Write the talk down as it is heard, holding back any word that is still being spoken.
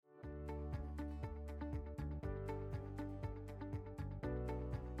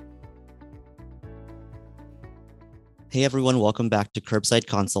Hey everyone, welcome back to Curbside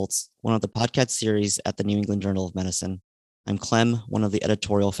Consults, one of the podcast series at the New England Journal of Medicine. I'm Clem, one of the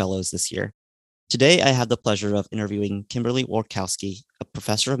editorial fellows this year. Today, I have the pleasure of interviewing Kimberly Warkowski, a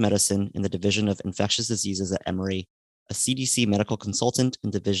professor of medicine in the Division of Infectious Diseases at Emory, a CDC medical consultant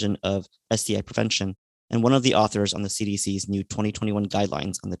in Division of STI Prevention, and one of the authors on the CDC's new 2021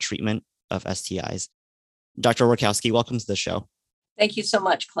 guidelines on the treatment of STIs. Dr. Warkowski, welcome to the show. Thank you so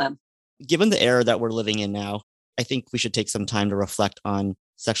much, Clem. Given the era that we're living in now, I think we should take some time to reflect on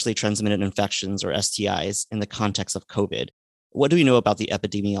sexually transmitted infections or STIs in the context of COVID. What do we know about the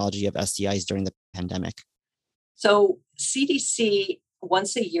epidemiology of STIs during the pandemic? So, CDC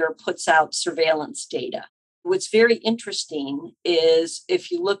once a year puts out surveillance data. What's very interesting is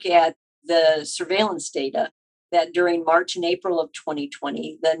if you look at the surveillance data, that during March and April of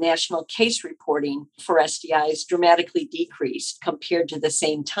 2020, the national case reporting for STIs dramatically decreased compared to the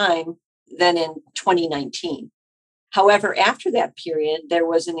same time than in 2019. However, after that period, there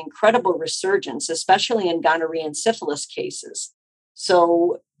was an incredible resurgence, especially in gonorrhea and syphilis cases.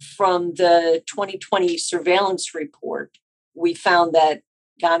 So, from the 2020 surveillance report, we found that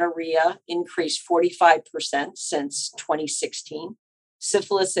gonorrhea increased 45% since 2016.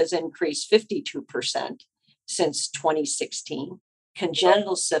 Syphilis has increased 52% since 2016.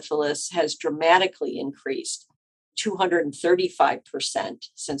 Congenital syphilis has dramatically increased 235%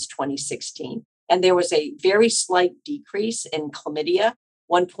 since 2016. And there was a very slight decrease in chlamydia,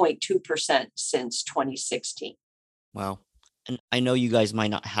 1.2% since 2016. Wow. And I know you guys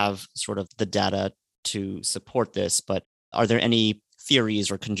might not have sort of the data to support this, but are there any theories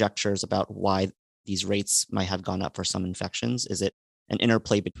or conjectures about why these rates might have gone up for some infections? Is it an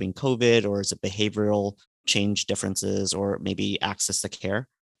interplay between COVID, or is it behavioral change differences, or maybe access to care?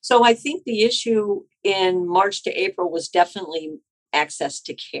 So I think the issue in March to April was definitely access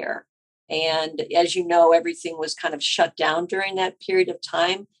to care. And as you know, everything was kind of shut down during that period of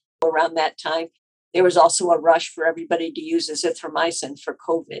time. Around that time, there was also a rush for everybody to use azithromycin for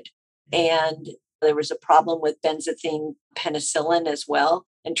COVID. And there was a problem with benzathine penicillin as well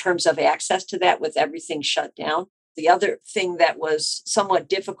in terms of access to that with everything shut down. The other thing that was somewhat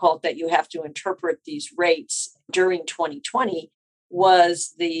difficult that you have to interpret these rates during 2020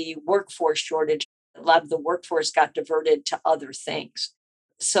 was the workforce shortage. A lot of the workforce got diverted to other things.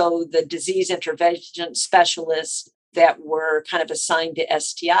 So the disease intervention specialists that were kind of assigned to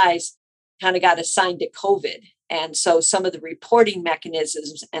STIs kind of got assigned to COVID. And so some of the reporting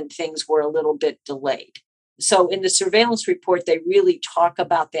mechanisms and things were a little bit delayed. So in the surveillance report, they really talk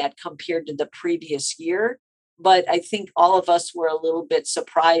about that compared to the previous year. But I think all of us were a little bit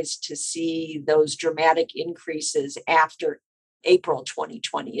surprised to see those dramatic increases after April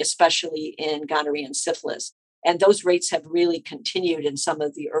 2020, especially in gonorrhea and syphilis. And those rates have really continued in some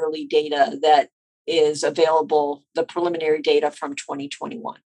of the early data that is available, the preliminary data from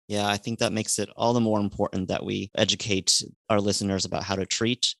 2021. Yeah, I think that makes it all the more important that we educate our listeners about how to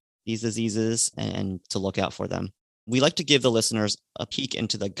treat these diseases and to look out for them. We like to give the listeners a peek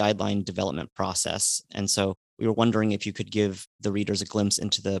into the guideline development process. And so we were wondering if you could give the readers a glimpse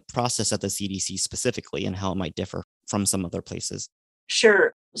into the process at the CDC specifically and how it might differ from some other places.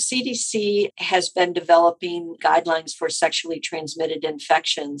 Sure. CDC has been developing guidelines for sexually transmitted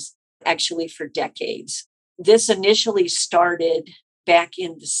infections actually for decades. This initially started back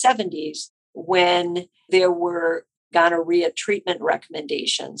in the 70s when there were gonorrhea treatment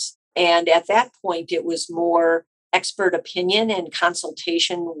recommendations. And at that point, it was more expert opinion and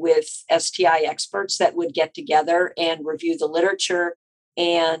consultation with STI experts that would get together and review the literature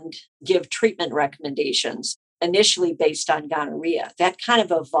and give treatment recommendations, initially based on gonorrhea. That kind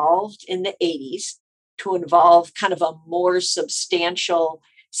of evolved in the 80s to involve kind of a more substantial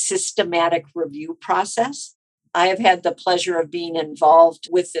systematic review process. I have had the pleasure of being involved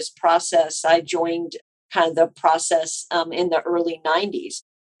with this process. I joined kind of the process in the early 90s.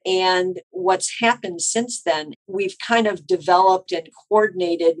 And what's happened since then, we've kind of developed and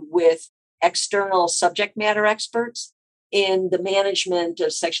coordinated with external subject matter experts in the management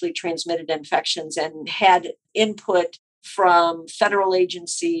of sexually transmitted infections and had input from federal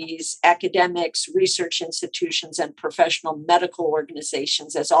agencies, academics, research institutions, and professional medical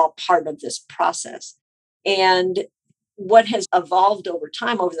organizations as all part of this process. And what has evolved over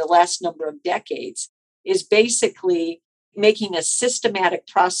time over the last number of decades is basically making a systematic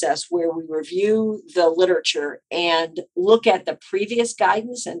process where we review the literature and look at the previous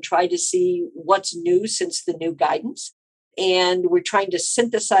guidance and try to see what's new since the new guidance. And we're trying to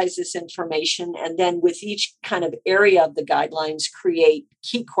synthesize this information. And then with each kind of area of the guidelines, create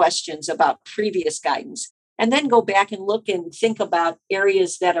key questions about previous guidance. And then go back and look and think about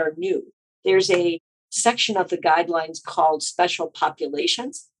areas that are new. There's a section of the guidelines called special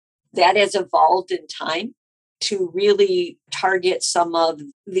populations. That has evolved in time to really target some of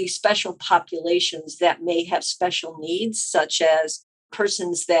the special populations that may have special needs, such as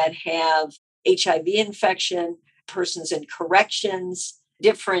persons that have HIV infection, persons in corrections,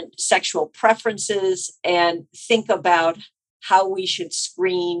 different sexual preferences, and think about how we should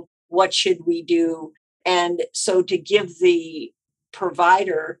screen, what should we do. And so to give the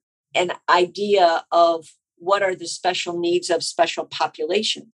provider an idea of what are the special needs of special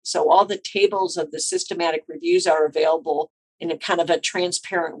population. So all the tables of the systematic reviews are available in a kind of a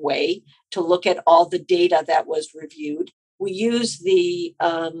transparent way to look at all the data that was reviewed. We use the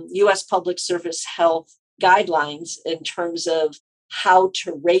U.S. Public Service Health guidelines in terms of how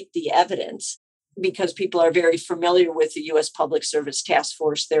to rate the evidence, because people are very familiar with the U.S. Public Service Task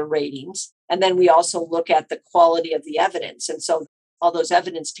Force, their ratings. And then we also look at the quality of the evidence. And so all those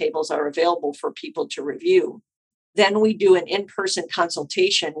evidence tables are available for people to review. Then we do an in-person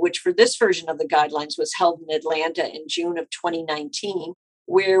consultation, which for this version of the guidelines was held in Atlanta in June of 2019,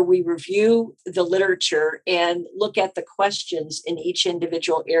 where we review the literature and look at the questions in each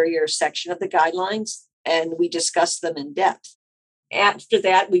individual area or section of the guidelines, and we discuss them in depth. After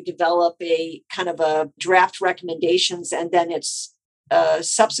that, we develop a kind of a draft recommendations, and then it's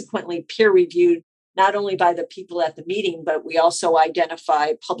subsequently peer reviewed, not only by the people at the meeting, but we also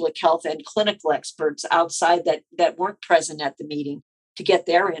identify public health and clinical experts outside that weren't present at the meeting to get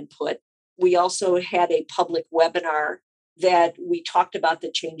their input. We also had a public webinar that we talked about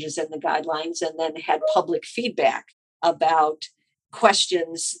the changes in the guidelines and then had public feedback about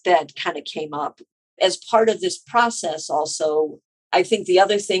questions that kind of came up. As part of this process also, I think the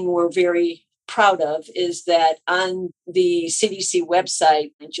other thing we're very proud of is that on the CDC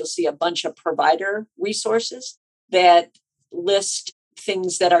website, and you'll see a bunch of provider resources that list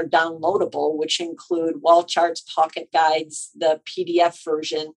things that are downloadable, which include wall charts, pocket guides, the PDF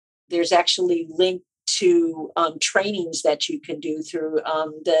version. There's actually linked to trainings that you can do through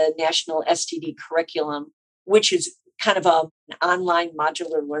the National STD Curriculum, which is kind of an online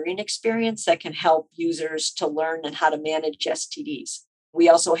modular learning experience that can help users to learn and how to manage STDs. We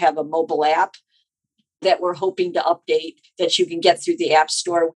also have a mobile app that we're hoping to update that you can get through the App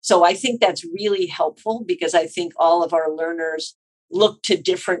Store. So I think that's really helpful because I think all of our learners look to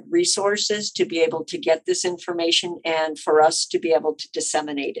different resources to be able to get this information and for us to be able to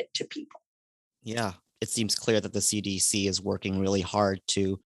disseminate it to people. Yeah, it seems clear that the CDC is working really hard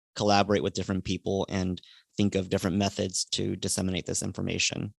to collaborate with different people and think of different methods to disseminate this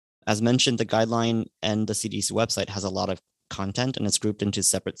information. As mentioned, the guideline and the CDC website has a lot of content and it's grouped into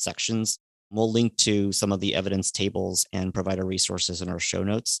separate sections. We'll link to some of the evidence tables and provider resources in our show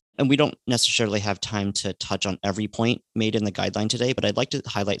notes. And we don't necessarily have time to touch on every point made in the guideline today, but I'd like to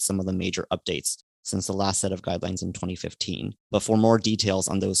highlight some of the major updates since the last set of guidelines in 2015. But for more details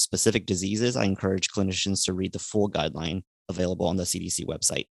on those specific diseases, I encourage clinicians to read the full guideline available on the CDC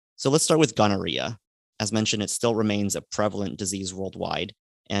website. So let's start with gonorrhea. As mentioned, it still remains a prevalent disease worldwide,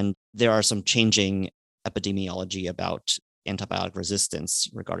 and there are some changing epidemiology about antibiotic resistance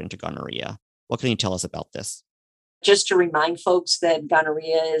regarding to gonorrhea. What can you tell us about this? Just to remind folks that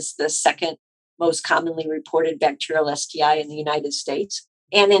gonorrhea is the second most commonly reported bacterial STI in the United States.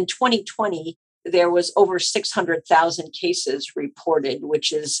 And in 2020, there was over 600,000 cases reported,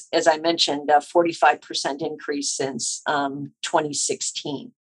 which is, as I mentioned, a 45% increase since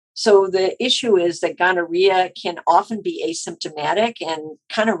 2016. So the issue is that gonorrhea can often be asymptomatic and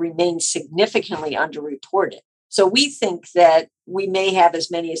kind of remain significantly underreported. So we think that we may have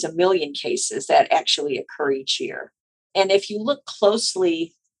as many as 1 million cases that actually occur each year. And if you look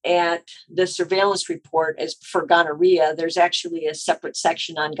closely at the surveillance report as for gonorrhea, there's actually a separate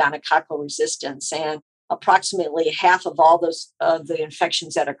section on gonococcal resistance. And approximately half of all those of the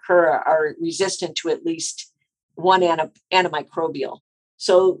infections that occur are resistant to at least one antimicrobial.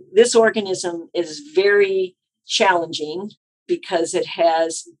 So this organism is very challenging because it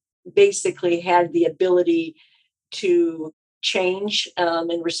has basically had the ability to change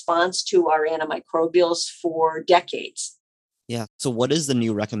in response to our antimicrobials for decades. Yeah. So what is the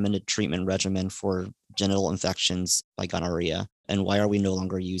new recommended treatment regimen for genital infections by gonorrhea? And why are we no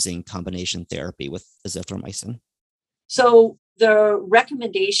longer using combination therapy with azithromycin? So the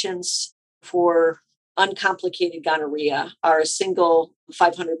recommendations for uncomplicated gonorrhea are a single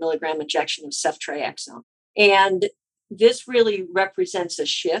 500 milligram injection of ceftriaxone. And this really represents a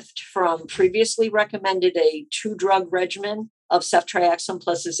shift from previously recommended a 2-drug regimen of ceftriaxone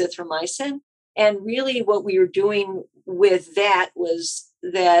plus azithromycin. And really what we were doing with that was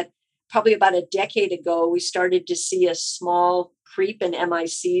that probably about a decade ago, we started to see a small creep in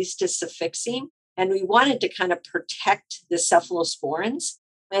MICs to cefixime. And we wanted to kind of protect the cephalosporins.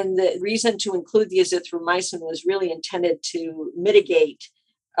 And the reason to include the azithromycin was really intended to mitigate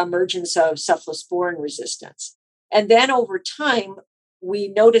emergence of cephalosporin resistance. And then over time, we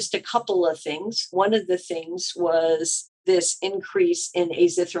noticed a couple of things. One of the things was this increase in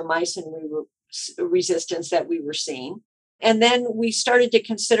azithromycin resistance that we were seeing. And then we started to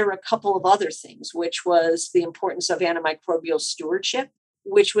consider a couple of other things, which was the importance of antimicrobial stewardship,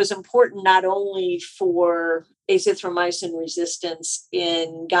 which was important not only for azithromycin resistance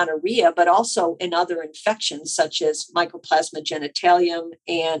in gonorrhea, but also in other infections such as Mycoplasma genitalium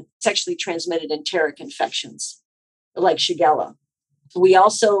and sexually transmitted enteric infections like Shigella. We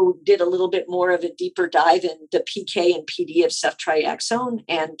also did a little bit more of a deeper dive in the PK and PD of ceftriaxone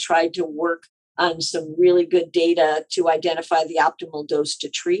and tried to work on some really good data to identify the optimal dose to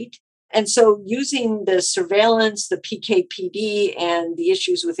treat. And so using the surveillance, the PK/PD, and the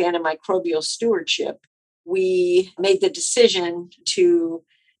issues with antimicrobial stewardship, we made the decision to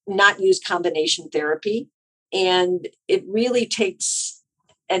not use combination therapy. And it really takes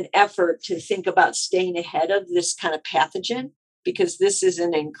an effort to think about staying ahead of this kind of pathogen, because this is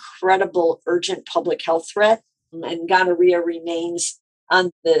an incredible urgent public health threat. And gonorrhea remains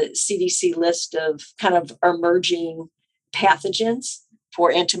on the CDC list of kind of emerging pathogens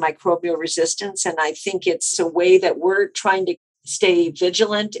for antimicrobial resistance. And I think it's a way that we're trying to stay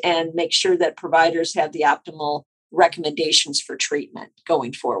vigilant and make sure that providers have the optimal recommendations for treatment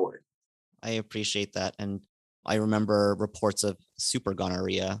going forward. I appreciate that. And I remember reports of super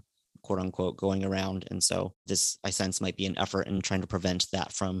gonorrhea, quote unquote, going around. And so this, I sense, might be an effort in trying to prevent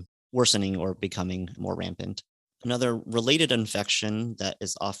that from worsening or becoming more rampant. Another related infection that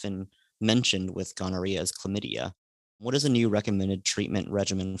is often mentioned with gonorrhea is chlamydia. What is a new recommended treatment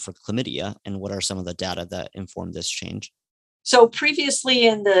regimen for chlamydia, and what are some of the data that inform this change? So previously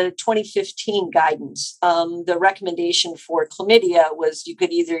in the 2015 guidance, the recommendation for chlamydia was you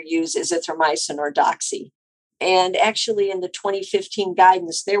could either use azithromycin or doxy. And actually in the 2015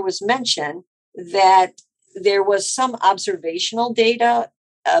 guidance, there was mention that there was some observational data,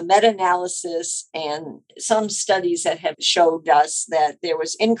 meta-analysis, and some studies that have showed us that there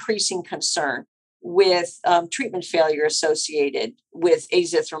was increasing concern with treatment failure associated with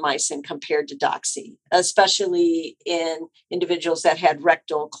azithromycin compared to doxy, especially in individuals that had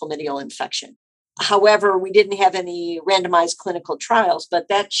rectal chlamydial infection. However, we didn't have any randomized clinical trials, but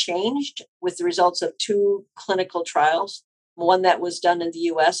that changed with the results of two clinical trials, one that was done in the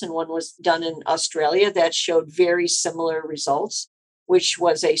US and one was done in Australia, that showed very similar results, which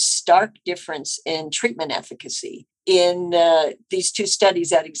was a stark difference in treatment efficacy. In these two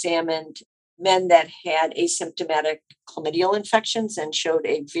studies that examined men that had asymptomatic chlamydial infections and showed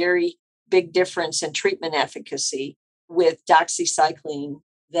a very big difference in treatment efficacy with doxycycline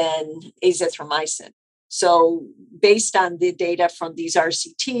than azithromycin. So based on the data from these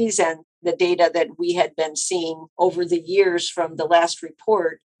RCTs and the data that we had been seeing over the years from the last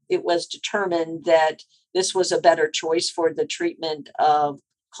report, it was determined that this was a better choice for the treatment of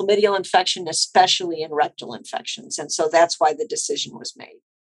chlamydial infection, especially in rectal infections. And so that's why the decision was made.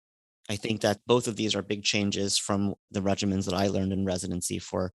 I think that both of these are big changes from the regimens that I learned in residency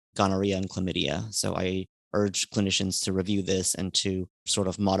for gonorrhea and chlamydia. So I urge clinicians to review this and to sort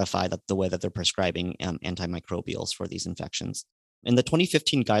of modify the way that they're prescribing antimicrobials for these infections. In the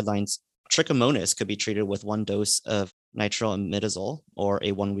 2015 guidelines, trichomonas could be treated with one dose of nitro-imidazole or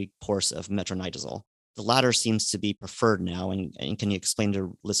a 1-week course of metronidazole. The latter seems to be preferred now. And can you explain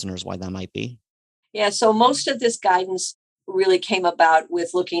to listeners why that might be? Yeah, so most of this guidance really came about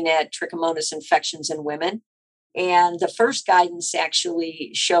with looking at trichomonas infections in women. And the first guidance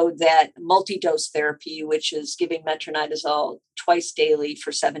actually showed that multi-dose therapy, which is giving metronidazole twice daily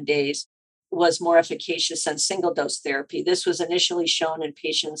for 7 days, was more efficacious than single-dose therapy. This was initially shown in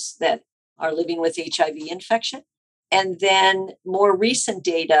patients that are living with HIV infection. And then more recent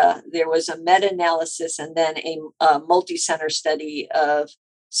data, there was a meta-analysis and then a multi-center study of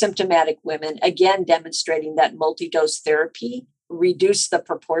symptomatic women, again demonstrating that multi-dose therapy reduced the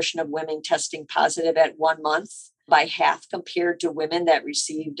proportion of women testing positive at 1 month by half compared to women that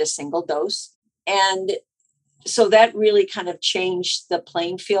received a single dose. And so that really kind of changed the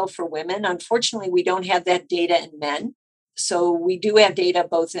playing field for women. Unfortunately, we don't have that data in men. So we do have data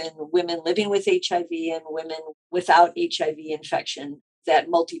both in women living with HIV and women without HIV infection that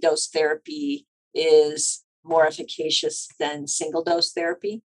multi-dose therapy is more efficacious than single-dose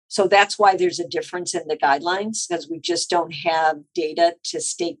therapy. So that's why there's a difference in the guidelines, because we just don't have data to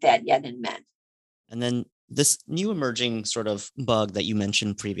state that yet in men. And then this new emerging sort of bug that you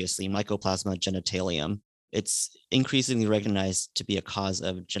mentioned previously, Mycoplasma genitalium, It's increasingly recognized to be a cause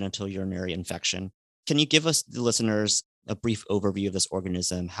of genitourinary infection. Can you give us, the listeners, a brief overview of this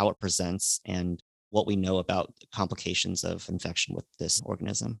organism, how it presents, and what we know about complications of infection with this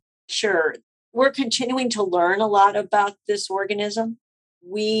organism? Sure. We're continuing to learn a lot about this organism.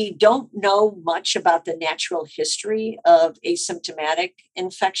 We don't know much about the natural history of asymptomatic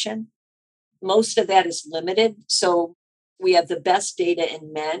infection. Most of that is limited. So we have the best data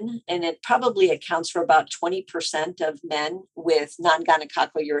in men, and it probably accounts for about 20% of men with non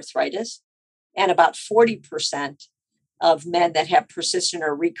gonococcal urethritis and about 40% of men that have persistent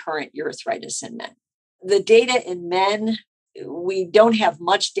or recurrent urethritis in men. The data in men, we don't have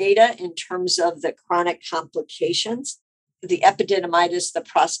much data in terms of the chronic complications, the epididymitis, the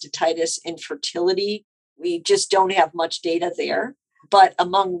prostatitis, infertility. We just don't have much data there. But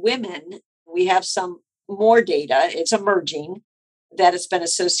among women, we have some more data. It's emerging that it's been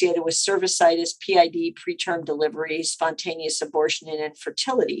associated with cervicitis, PID, preterm delivery, spontaneous abortion, and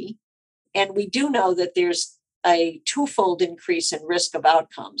infertility. And we do know that there's a twofold increase in risk of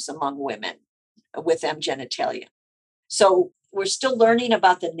outcomes among women with M. genitalium. So we're still learning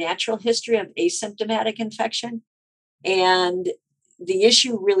about the natural history of asymptomatic infection. And the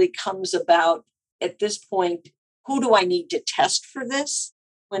issue really comes about at this point, who do I need to test for this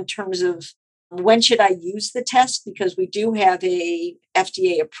in terms of when should I use the test? Because we do have a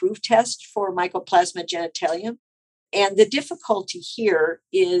FDA approved test for Mycoplasma genitalium. And the difficulty here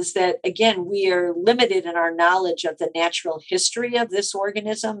is that, again, we are limited in our knowledge of the natural history of this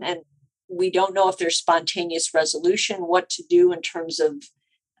organism. And we don't know if there's spontaneous resolution, what to do in terms of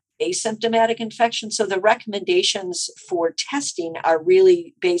asymptomatic infection. So the recommendations for testing are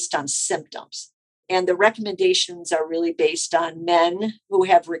really based on symptoms. And the recommendations are really based on men who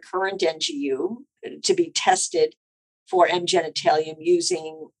have recurrent NGU to be tested for M. genitalium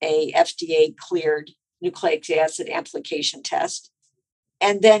using a FDA cleared nucleic acid amplification test.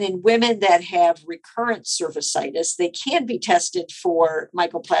 And then in women that have recurrent cervicitis, they can be tested for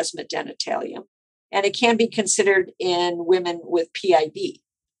Mycoplasma genitalium, and it can be considered in women with PID.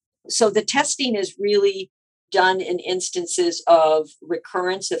 So the testing is really done in instances of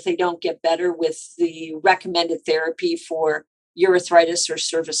recurrence if they don't get better with the recommended therapy for urethritis or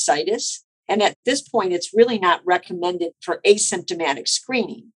cervicitis. And at this point, it's really not recommended for asymptomatic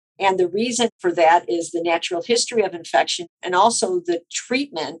screening. And the reason for that is the natural history of infection, and also the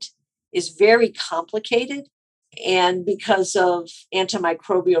treatment is very complicated, and because of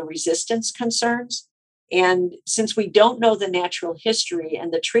antimicrobial resistance concerns. And since we don't know the natural history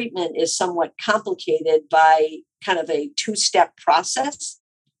and the treatment is somewhat complicated by kind of a two-step process,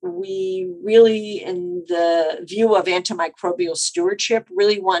 we really, in the view of antimicrobial stewardship,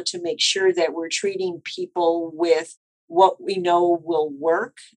 really want to make sure that we're treating people with what we know will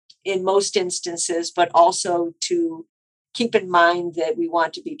work in most instances, but also to keep in mind that we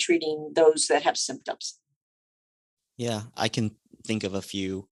want to be treating those that have symptoms. Yeah, I can think of a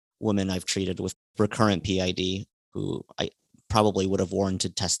few women I've treated with recurrent PID who I probably would have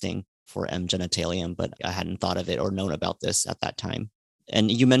warranted testing for M. genitalium, but I hadn't thought of it or known about this at that time.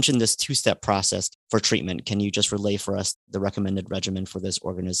 And you mentioned this two-step process for treatment. Can you just relay for us the recommended regimen for this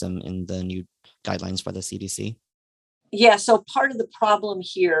organism in the new guidelines by the CDC? Yeah, so part of the problem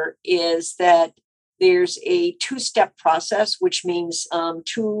here is that there's a two-step process, which means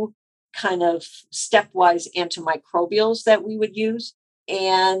two kind of stepwise antimicrobials that we would use.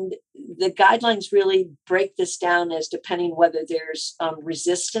 And the guidelines really break this down as depending whether there's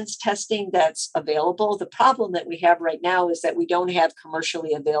resistance testing that's available. The problem that we have right now is that we don't have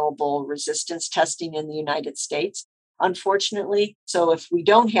commercially available resistance testing in the United States, unfortunately. So if we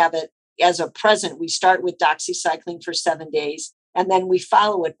don't have it as of present, we start with doxycycline for 7 days, and then we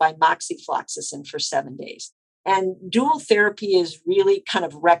follow it by moxifloxacin for 7 days. And dual therapy is really kind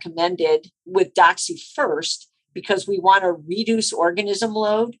of recommended with doxy first, because we want to reduce organism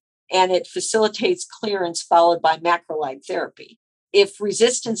load and it facilitates clearance followed by macrolide therapy. If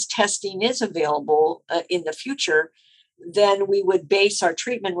resistance testing is available in the future, then we would base our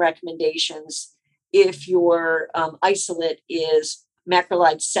treatment recommendations if your isolate is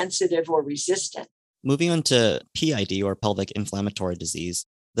macrolide sensitive or resistant. Moving on to PID, or pelvic inflammatory disease,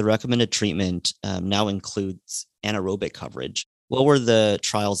 the recommended treatment now includes anaerobic coverage. What were the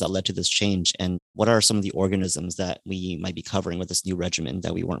trials that led to this change, and what are some of the organisms that we might be covering with this new regimen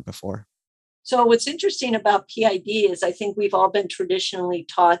that we weren't before? So what's interesting about PID is I think we've all been traditionally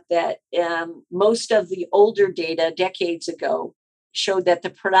taught that most of the older data decades ago showed that the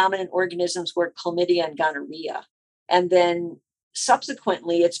predominant organisms were chlamydia and gonorrhea. And then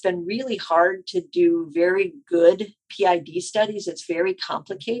subsequently, it's been really hard to do very good PID studies. It's very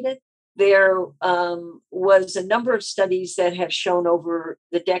complicated. There was a number of studies that have shown over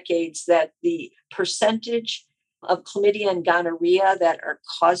the decades that the percentage of chlamydia and gonorrhea that are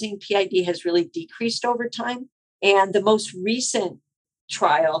causing PID has really decreased over time. And the most recent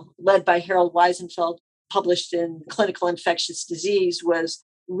trial, led by Harold Weisenfeld, published in Clinical Infectious Disease, was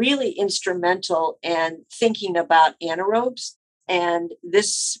really instrumental in thinking about anaerobes. And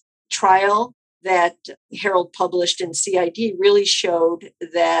this trial that Harold published in CID really showed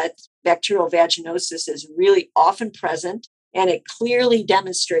that bacterial vaginosis is really often present, and it clearly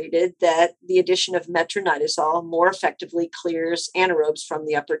demonstrated that the addition of metronidazole more effectively clears anaerobes from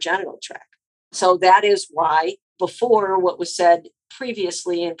the upper genital tract. So that is why before, what was said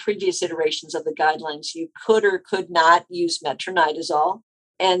previously in previous iterations of the guidelines, you could or could not use metronidazole.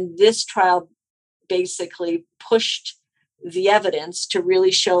 And this trial basically pushed the evidence to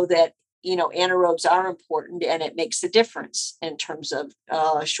really show that anaerobes are important, and it makes a difference in terms of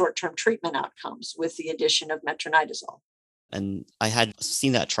short-term treatment outcomes with the addition of metronidazole. And I had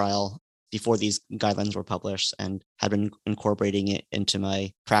seen that trial before these guidelines were published and had been incorporating it into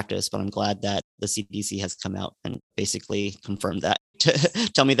my practice, but I'm glad that the CDC has come out and basically confirmed that to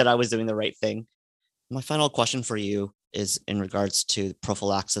tell me that I was doing the right thing. My final question for you is in regards to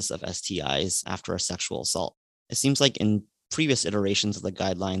prophylaxis of STIs after a sexual assault. It seems like in previous iterations of the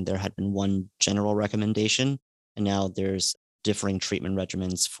guideline, there had been one general recommendation, and now there's differing treatment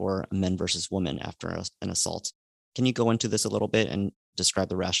regimens for men versus women after an assault. Can you go into this a little bit and describe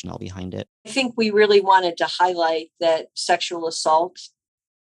the rationale behind it? I think we really wanted to highlight that sexual assault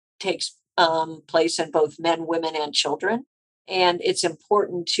takes place in both men, women, and children. And it's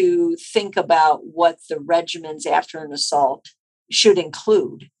important to think about what the regimens after an assault should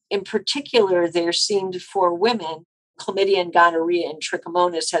include. In particular, there seemed for women, chlamydia and gonorrhea and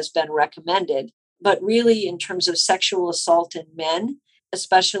trichomonas has been recommended. But really, in terms of sexual assault in men,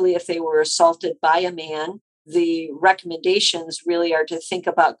 especially if they were assaulted by a man, the recommendations really are to think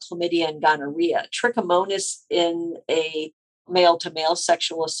about chlamydia and gonorrhea. Trichomonas in a male-to-male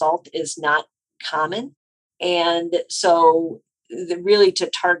sexual assault is not common. And so really to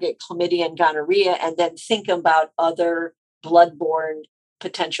target chlamydia and gonorrhea and then think about other bloodborne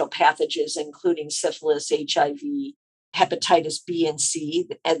potential pathogens, including syphilis, HIV, hepatitis B and C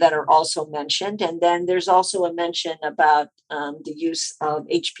that are also mentioned. And then there's also a mention about the use of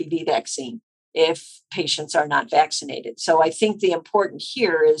HPV vaccine if patients are not vaccinated. So I think the important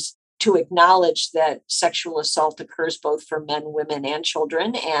here is to acknowledge that sexual assault occurs both for men, women, and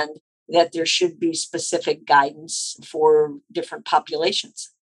children, and that there should be specific guidance for different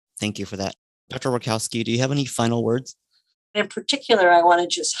populations. Thank you for that. Dr. Warkowski, do you have any final words? In particular, I want to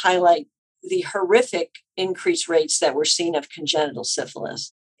just highlight the horrific increased rates that we're seeing of congenital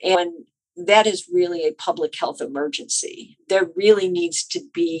syphilis. And that is really a public health emergency. There really needs to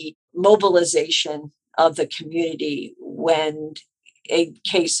be mobilization of the community when a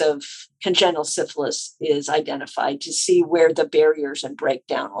case of congenital syphilis is identified to see where the barriers and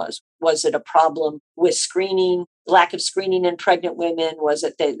breakdown was. Was it a problem with screening, lack of screening in pregnant women? Was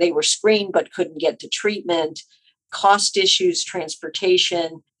it that they were screened but couldn't get to treatment? Cost issues,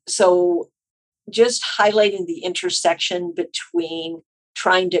 transportation. So just highlighting the intersection between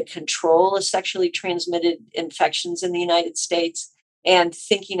trying to control a sexually transmitted infections in the United States and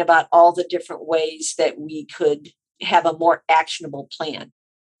thinking about all the different ways that we could have a more actionable plan.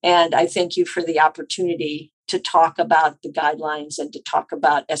 And I thank you for the opportunity to talk about the guidelines and to talk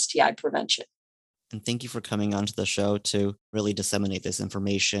about STI prevention. And thank you for coming onto the show to really disseminate this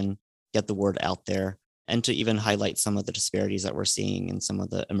information, get the word out there, and to even highlight some of the disparities that we're seeing and some of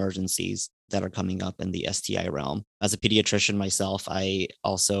the emergencies that are coming up in the STI realm. As a pediatrician myself, I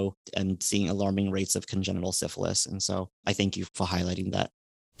also am seeing alarming rates of congenital syphilis. And so I thank you for highlighting that.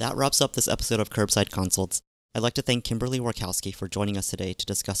 That wraps up this episode of Curbside Consults. I'd like to thank Kimberly Warkowski for joining us today to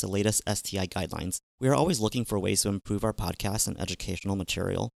discuss the latest STI guidelines. We are always looking for ways to improve our podcast and educational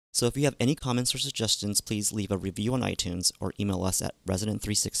material. So if you have any comments or suggestions, please leave a review on iTunes or email us at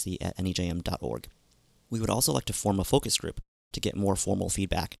resident360@nejm.org. We would also like to form a focus group to get more formal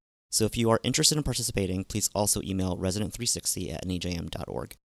feedback. So if you are interested in participating, please also email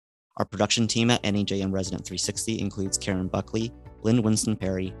resident360@nejm.org. Our production team at NEJM Resident 360 includes Karen Buckley, Lynn Winston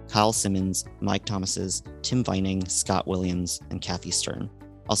Perry, Kyle Simmons, Mike Thomases, Tim Vining, Scott Williams, and Kathy Stern.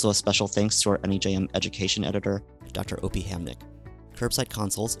 Also a special thanks to our NEJM Education Editor, Dr. Opie Hamnick. Curbside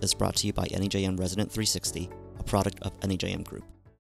Consults is brought to you by NEJM Resident 360, a product of NEJM Group.